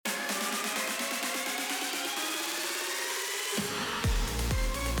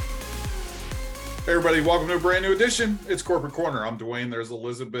Hey everybody, welcome to a brand new edition. It's Corporate Corner. I'm Dwayne. There's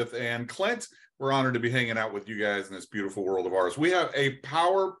Elizabeth and Clint. We're honored to be hanging out with you guys in this beautiful world of ours. We have a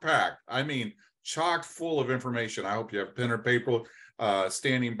power-packed, chock full of information. I hope you have pen or paper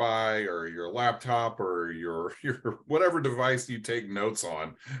standing by, or your laptop, or your whatever device you take notes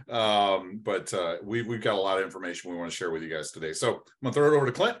on. But we've got a lot of information we want to share with you guys today. So I'm gonna throw it over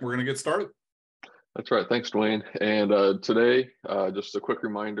to Clint. We're gonna get started. That's right. Thanks, Dwayne. And today, just a quick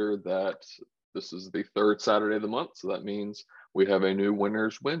reminder that this is the third Saturday of the month. So that means we have a new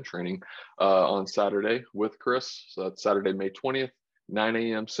Winners Win training on Saturday with Chris. So that's Saturday, May 20th, 9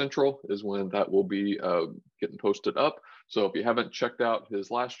 a.m. Central is when that will be getting posted up. So if you haven't checked out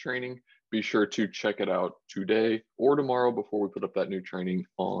his last training, be sure to check it out today or tomorrow before we put up that new training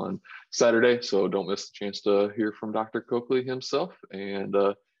on Saturday. So don't miss the chance to hear from Dr. Coakley himself and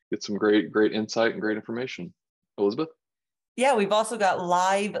get some great insight and great information. Elizabeth? Yeah, we've also got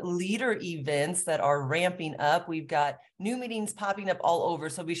live leader events that are ramping up. We've got new meetings popping up all over,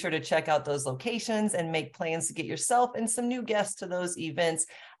 so be sure to check out those locations and make plans to get yourself and some new guests to those events.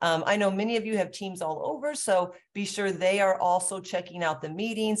 I know many of you have teams all over, so be sure they are also checking out the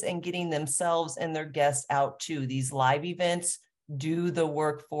meetings and getting themselves and their guests out to these live events. Do the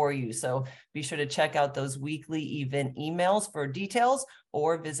work for you. So be sure to check out those weekly event emails for details,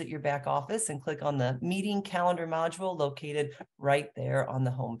 or visit your back office and click on the meeting calendar module located right there on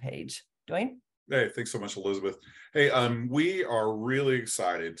the homepage. Dwayne? Hey, thanks so much, Elizabeth. Hey, we are really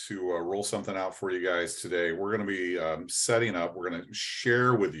excited to roll something out for you guys today. We're going to be setting up, we're going to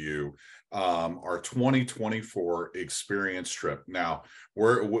share with you our 2024 experience trip. Now,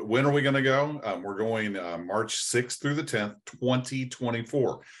 when are we going to go? We're going March 6th through the 10th,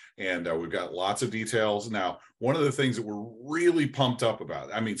 2024. And we've got lots of details. Now, one of the things that we're really pumped up about,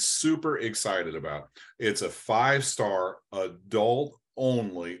 super excited about, it's a 5-star adult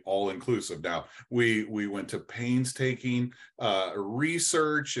only, all-inclusive. Now, we went to painstaking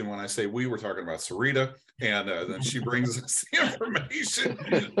research, and when I say we, we're talking about Sarita, and then she brings us the information,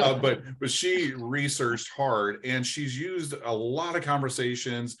 but she researched hard, and she's used a lot of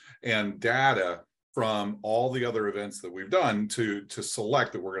conversations and data from all the other events that we've done to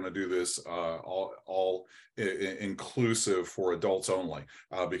select that we're going to do this all inclusive for adults only,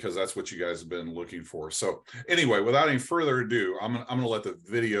 because that's what you guys have been looking for. So anyway, without any further ado, I'm going to let the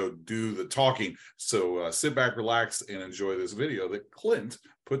video do the talking. So sit back, relax, and enjoy this video that Clint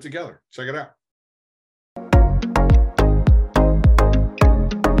put together. Check it out.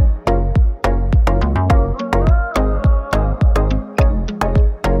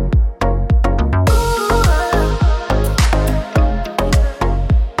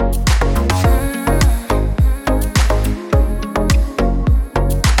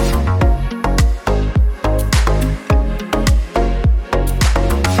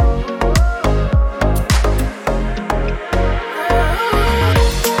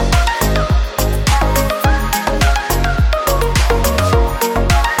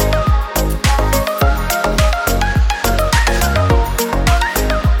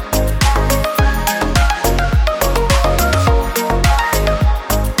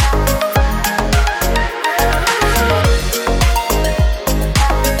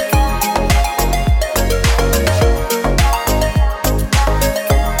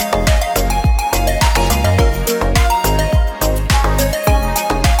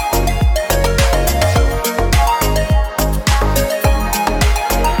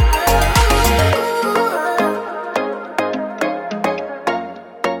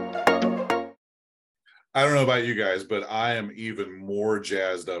 I don't know about you guys, but I am even more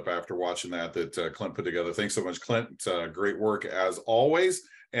jazzed up after watching that Clint put together. Thanks so much, Clint. Great work as always.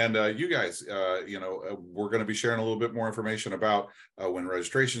 And you guys, we're going to be sharing a little bit more information about when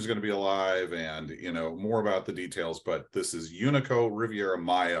registration is going to be alive, and more about the details. But this is Unico Riviera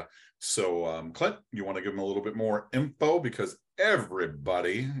Maya. So Clint, you want to give them a little bit more info, because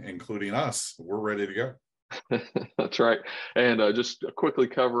everybody, including us, we're ready to go. That's right. And just quickly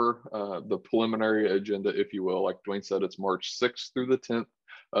cover the preliminary agenda, if you will. Like Dwayne said, it's March 6th through the 10th,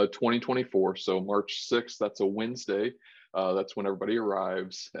 2024. So March 6th, that's a Wednesday. That's when everybody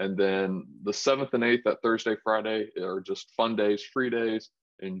arrives. And then the 7th and 8th, that Thursday, Friday, are just fun days, free days.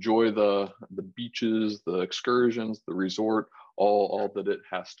 Enjoy the beaches, the excursions, the resort, all that it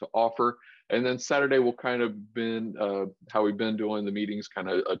has to offer. And then Saturday will kind of been how we've been doing the meetings, kind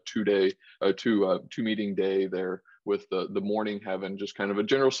of a two meeting day there, with the morning having just kind of a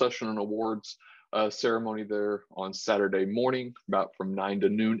general session and awards ceremony there on Saturday morning, about from 9 to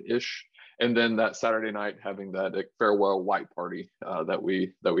noon ish. And then that Saturday night having that farewell white party that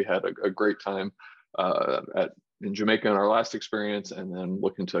we had a great time at in Jamaica in our last experience, and then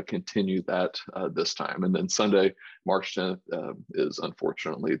looking to continue that this time. And then Sunday, March 10th, is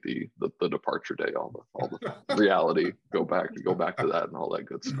unfortunately the departure day. All the reality go back to that and all that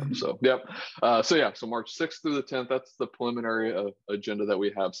good stuff. So yep. So March 6th through the 10th, that's the preliminary agenda that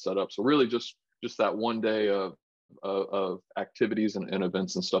we have set up. So really just that one day of activities and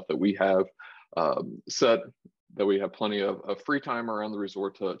events and stuff that we have set, that we have plenty of free time around the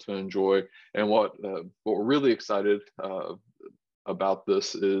resort to enjoy. And what we're really excited about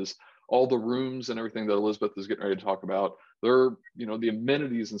this is all the rooms and everything that Elizabeth is getting ready to talk about. They're, the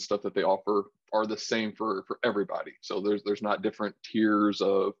amenities and stuff that they offer are the same for everybody. So there's not different tiers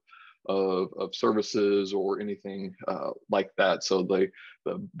of services or anything like that. So the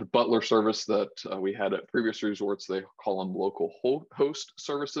butler service that we had at previous resorts, they call them local host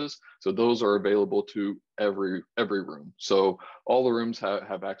services. So those are available to every room. So all the rooms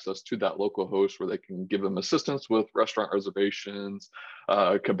have access to that local host where they can give them assistance with restaurant reservations,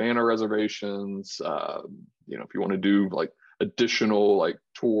 cabana reservations. If you want to do like additional like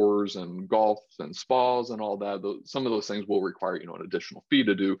tours and golf and spas and all that, some of those things will require an additional fee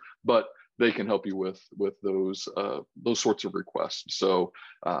to do, but they can help you with those sorts of requests. So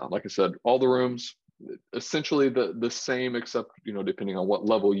like I said, all the rooms essentially the same, except depending on what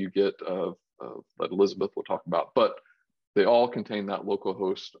level you get that Elizabeth will talk about, but they all contain that local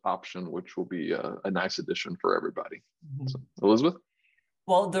host option, which will be a nice addition for everybody. So, Elizabeth?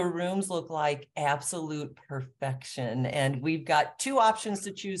 Well, the rooms look like absolute perfection, and we've got two options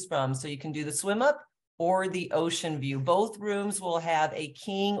to choose from. So you can do the swim up or the ocean view. Both rooms will have a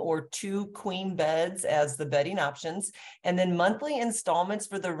king or two queen beds as the bedding options. And then monthly installments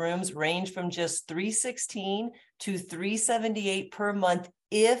for the rooms range from just $316 to $378 per month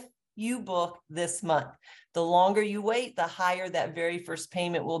if you book this month. The longer you wait, the higher that very first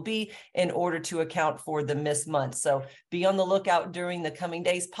payment will be in order to account for the missed month. So be on the lookout during the coming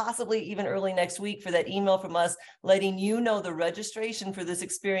days, possibly even early next week, for that email from us letting you know the registration for this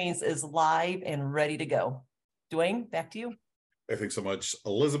experience is live and ready to go. Dwayne, back to you. Hey, thanks so much,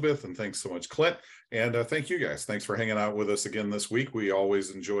 Elizabeth, and thanks so much, Clint. And thank you guys. Thanks for hanging out with us again this week. We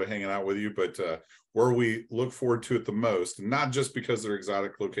always enjoy hanging out with you, but where we look forward to it the most, not just because they're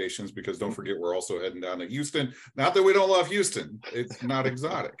exotic locations, because don't forget, we're also heading down to Houston. Not that we don't love Houston. It's not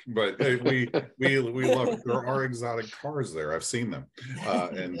exotic, but we love it. There are exotic cars there. I've seen them.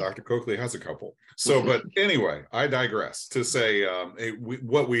 And Dr. Coakley has a couple. So, but anyway, I digress to say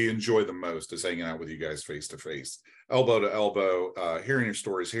what we enjoy the most is hanging out with you guys face to face, elbow to elbow, hearing your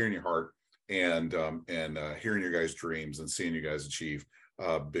stories, hearing your heart, and hearing your guys' dreams and seeing you guys achieve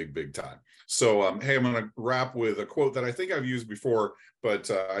big time. So hey, I'm going to wrap with a quote that I think I've used before, but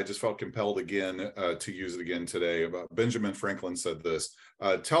I just felt compelled again to use it again today. About Benjamin Franklin said this: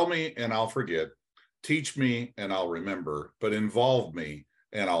 tell me and I'll forget, teach me and I'll remember, but involve me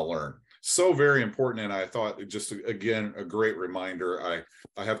and I'll learn. So very important. And I thought, just again, a great reminder.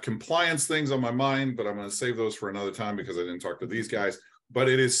 I have compliance things on my mind, but I'm going to save those for another time because I didn't talk to these guys. But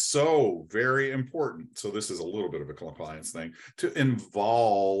it is so very important. So this is a little bit of a compliance thing, to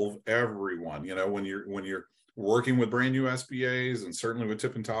involve everyone. When you're working with brand new SBAs, and certainly with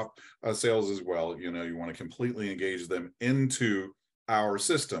tip and top sales as well, you want to completely engage them into our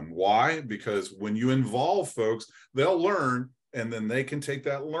system. Why? Because when you involve folks, they'll learn, and then they can take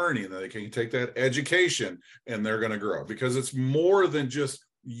that learning, and they can take that education, and they're going to grow, because it's more than just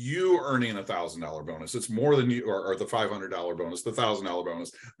you earning $1,000 bonus. It's more than you, or the $500 bonus, the $1,000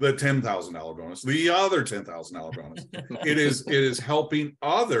 bonus, the $10,000 bonus, the other $10,000 bonus. It is helping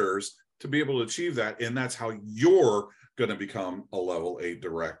others to be able to achieve that, and that's how you're going to become a level 8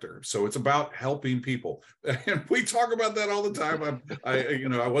 director. So it's about helping people, and we talk about that all the time.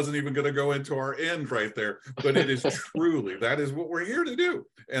 I wasn't even going to go into our end right there, but it is truly, that is what we're here to do,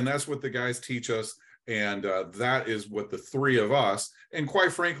 and that's what the guys teach us. And that is what the three of us, and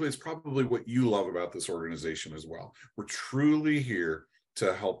quite frankly, it's probably what you love about this organization as well. We're truly here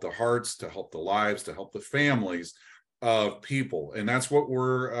to help the hearts, to help the lives, to help the families of people. And that's what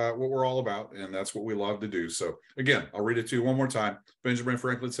we're all about. And that's what we love to do. So again, I'll read it to you one more time. Benjamin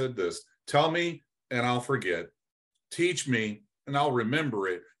Franklin said this: tell me and I'll forget, teach me and I'll remember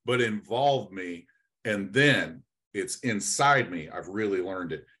it, but involve me, and then it's inside me. I've really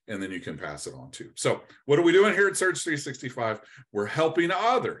learned it. And then you can pass it on too. So what are we doing here at Surge 365? We're helping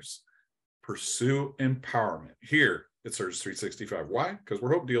others pursue empowerment here at Surge 365. Why? Because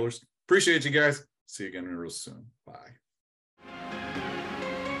we're hope dealers. Appreciate you guys. See you again real soon. Bye.